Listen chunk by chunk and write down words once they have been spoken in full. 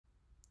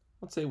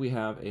Let's say we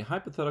have a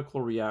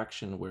hypothetical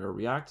reaction where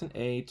reactant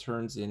A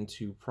turns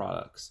into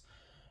products.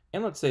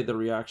 And let's say the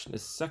reaction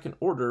is second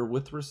order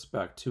with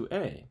respect to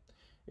A.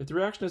 If the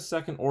reaction is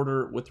second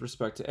order with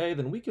respect to A,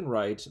 then we can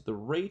write the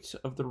rate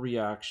of the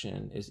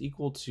reaction is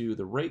equal to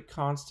the rate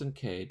constant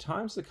K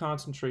times the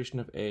concentration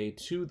of A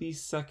to the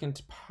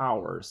second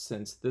power,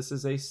 since this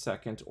is a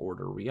second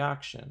order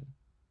reaction.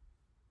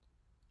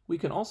 We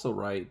can also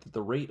write that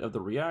the rate of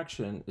the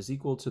reaction is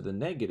equal to the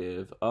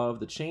negative of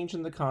the change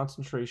in the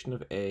concentration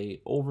of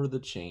A over the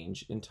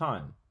change in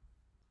time.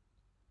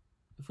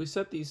 If we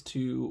set these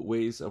two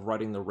ways of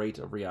writing the rate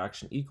of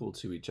reaction equal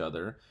to each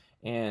other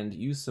and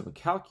use some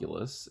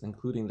calculus,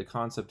 including the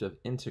concept of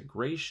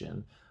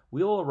integration,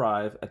 we'll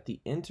arrive at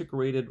the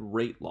integrated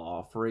rate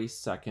law for a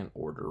second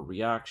order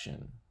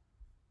reaction.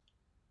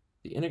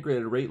 The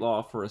integrated rate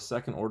law for a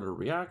second order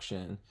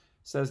reaction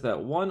says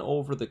that 1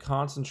 over the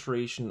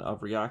concentration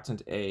of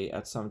reactant A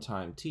at some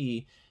time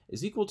t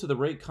is equal to the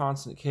rate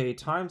constant K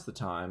times the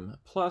time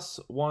plus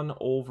 1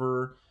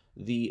 over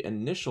the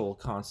initial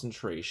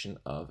concentration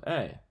of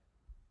A.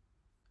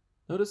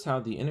 Notice how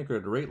the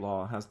integrated rate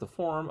law has the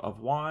form of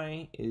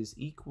y is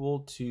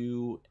equal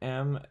to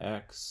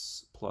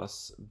mx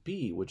plus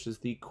b, which is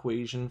the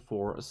equation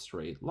for a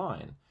straight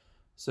line.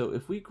 So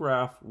if we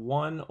graph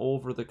 1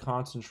 over the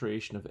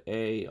concentration of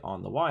A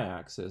on the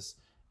y-axis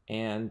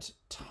and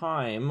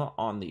time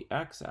on the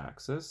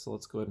x-axis, so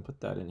let's go ahead and put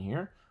that in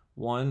here,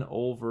 1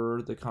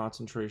 over the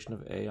concentration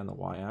of A on the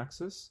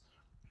y-axis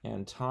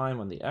and time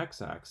on the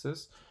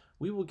x-axis,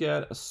 we will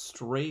get a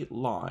straight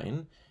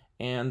line,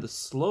 and the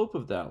slope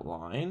of that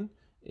line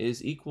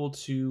is equal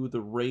to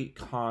the rate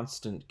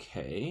constant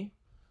K.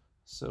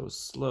 So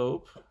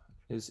slope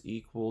is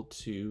equal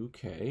to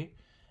K,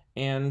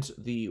 and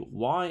the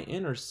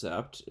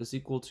y-intercept is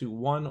equal to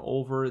 1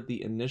 over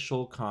the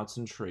initial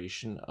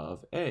concentration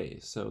of A.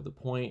 So the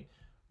point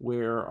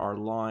where our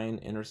line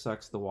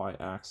intersects the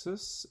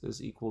y-axis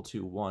is equal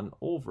to 1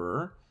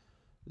 over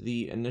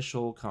the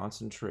initial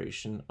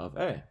concentration of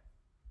A.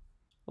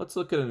 Let's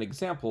look at an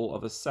example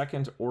of a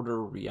second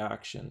order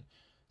reaction.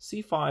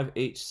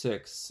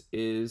 C5H6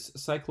 is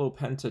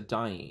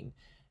cyclopentadiene,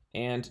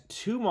 and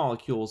two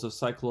molecules of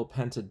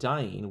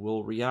cyclopentadiene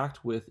will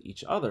react with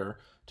each other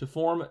to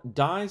form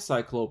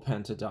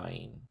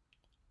dicyclopentadiene.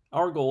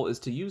 Our goal is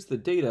to use the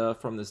data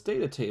from this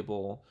data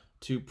table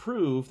to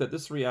prove that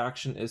this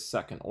reaction is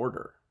second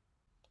order.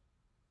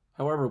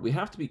 However, we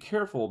have to be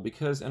careful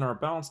because in our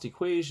balanced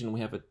equation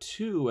we have a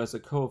 2 as a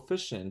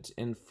coefficient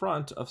in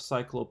front of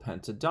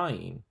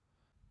cyclopentadiene.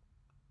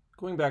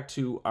 Going back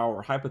to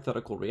our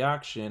hypothetical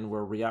reaction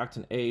where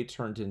reactant A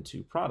turned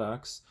into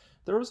products,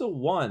 there was a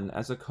 1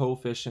 as a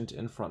coefficient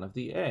in front of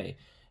the A.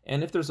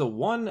 And if there's a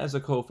 1 as a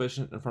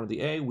coefficient in front of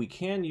the A, we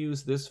can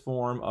use this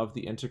form of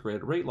the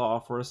integrated rate law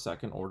for a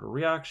second order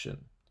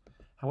reaction.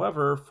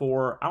 However,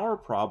 for our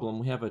problem,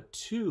 we have a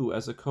 2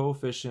 as a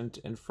coefficient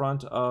in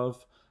front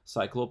of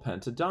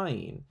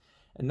cyclopentadiene.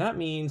 And that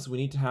means we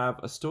need to have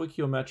a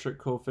stoichiometric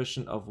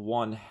coefficient of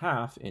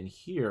 1/2 in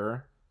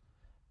here,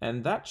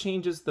 and that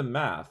changes the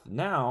math.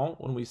 Now,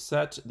 when we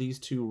set these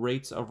two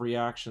rates of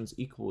reactions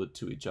equal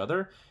to each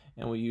other,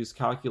 and we use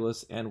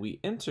calculus and we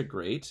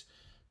integrate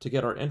to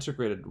get our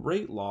integrated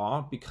rate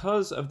law,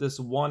 because of this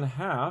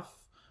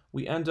 1/2,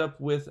 we end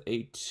up with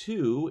a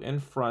 2 in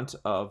front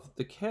of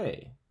the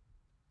K.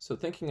 So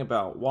thinking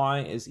about y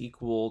is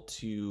equal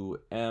to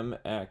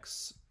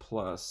mx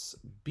plus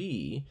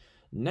b,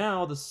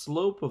 now the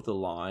slope of the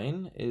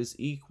line is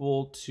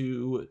equal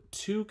to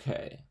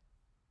 2k.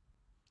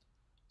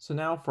 So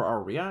now for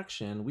our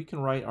reaction, we can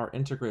write our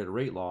integrated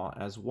rate law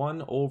as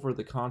 1 over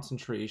the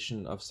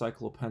concentration of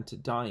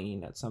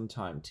cyclopentadiene at some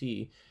time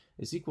t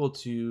is equal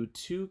to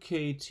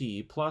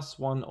 2kt plus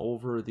 1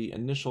 over the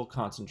initial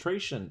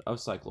concentration of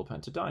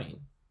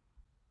cyclopentadiene.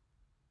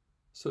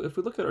 So if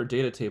we look at our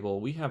data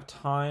table, we have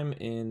time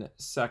in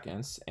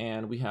seconds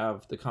and we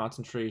have the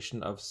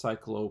concentration of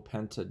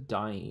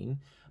cyclopentadiene,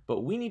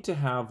 but we need to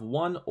have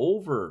 1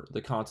 over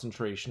the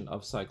concentration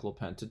of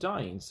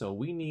cyclopentadiene, so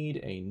we need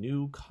a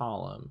new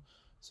column.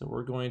 So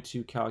we're going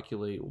to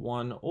calculate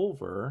 1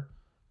 over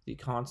the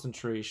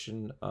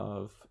concentration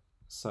of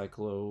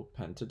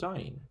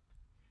cyclopentadiene.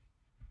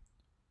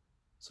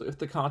 So if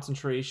the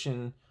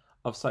concentration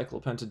of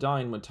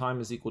cyclopentadiene when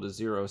time is equal to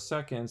 0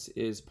 seconds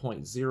is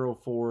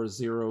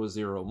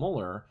 0.0400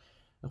 molar,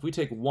 if we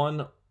take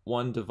 1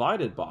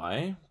 divided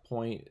by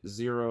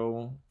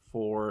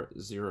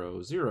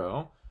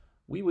 0.0400,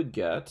 we would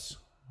get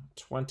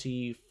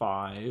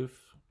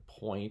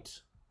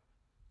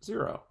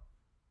 25.0.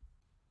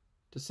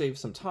 To save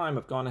some time,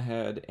 I've gone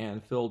ahead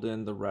and filled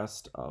in the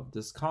rest of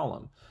this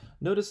column.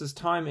 Notice as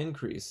time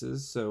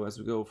increases, so as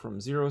we go from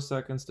 0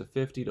 seconds to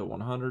 50 to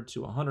 100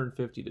 to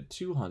 150 to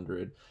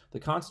 200, the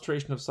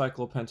concentration of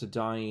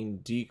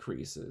cyclopentadiene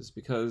decreases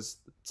because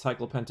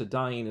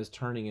cyclopentadiene is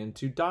turning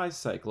into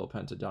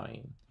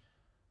dicyclopentadiene.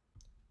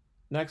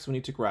 Next, we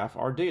need to graph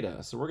our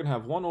data. So we're going to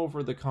have 1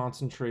 over the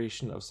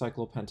concentration of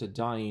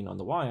cyclopentadiene on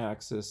the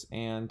y-axis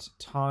and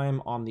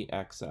time on the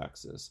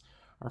x-axis.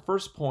 Our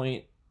first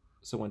point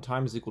so when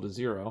time is equal to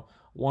 0,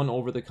 1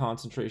 over the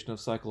concentration of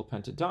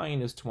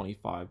cyclopentadiene is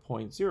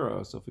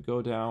 25.0. So if we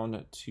go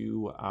down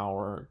to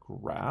our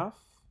graph,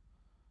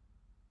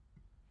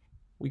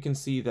 we can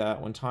see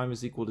that when time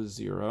is equal to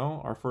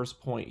 0, our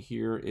first point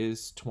here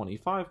is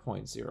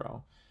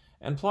 25.0.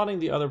 And plotting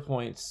the other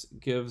points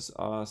gives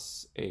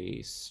us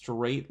a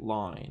straight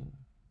line.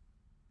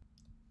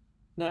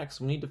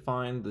 Next, we need to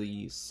find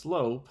the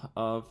slope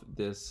of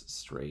this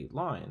straight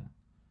line.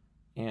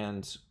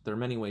 And there are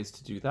many ways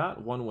to do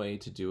that. One way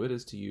to do it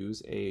is to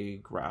use a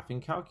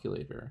graphing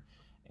calculator.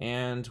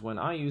 And when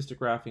I used a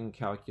graphing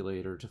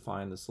calculator to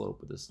find the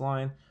slope of this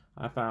line,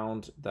 I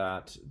found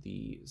that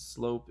the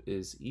slope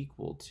is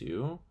equal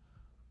to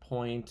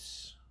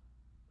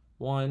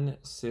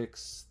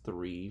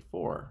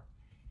 0.1634.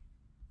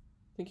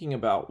 Thinking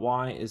about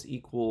y is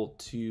equal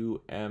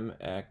to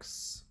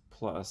mx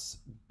plus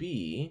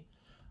b,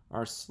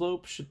 our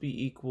slope should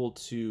be equal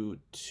to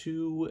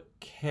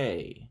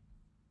 2k.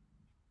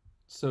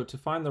 So to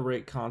find the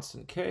rate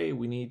constant k,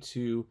 we need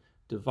to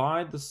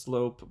divide the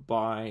slope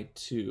by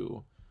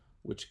 2,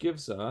 which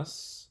gives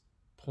us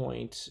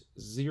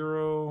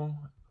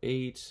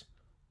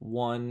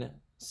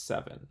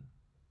 0.0817.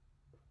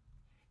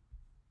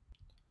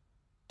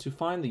 To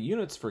find the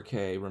units for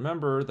k,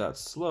 remember that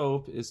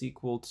slope is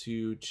equal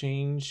to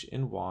change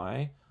in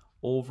y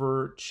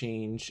over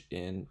change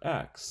in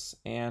x.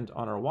 And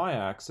on our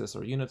y-axis,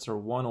 our units are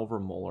 1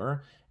 over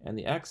molar, and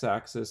the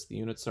x-axis, the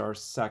units are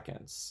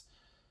seconds.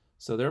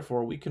 So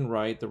therefore, we can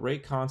write the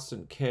rate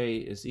constant k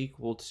is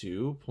equal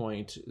to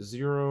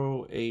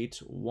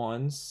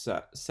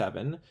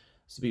 0.0817.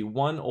 This would be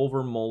 1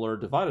 over molar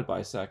divided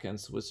by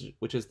seconds,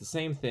 which is the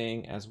same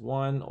thing as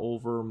 1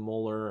 over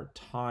molar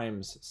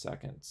times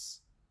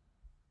seconds.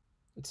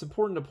 It's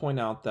important to point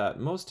out that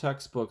most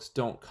textbooks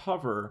don't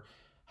cover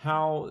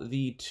how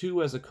the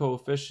 2 as a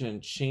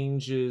coefficient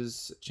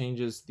changes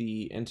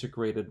the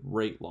integrated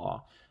rate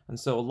law. And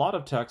so a lot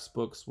of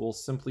textbooks will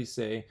simply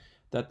say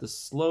that the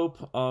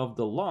slope of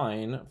the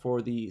line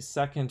for the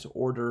second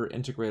order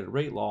integrated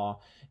rate law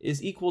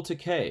is equal to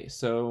k.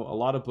 So a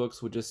lot of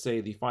books would just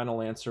say the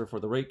final answer for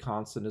the rate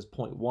constant is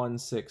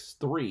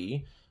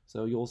 0.163.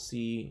 So you'll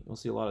see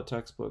a lot of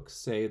textbooks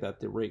say that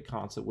the rate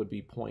constant would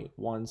be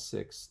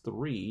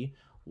 0.163,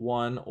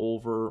 1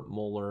 over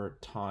molar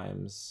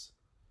times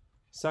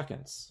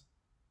seconds.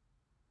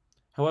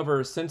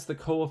 However, since the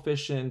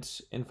coefficient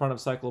in front of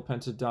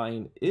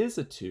cyclopentadiene is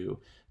a 2,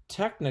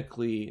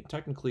 technically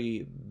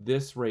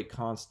this rate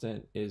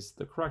constant is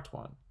the correct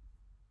one.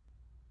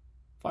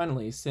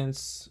 Finally,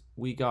 since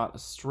we got a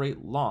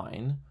straight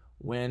line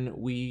when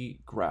we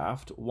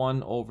graphed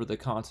 1 over the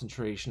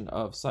concentration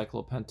of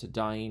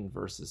cyclopentadiene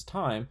versus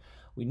time,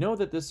 we know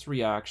that this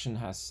reaction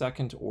has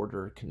second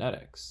order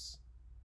kinetics.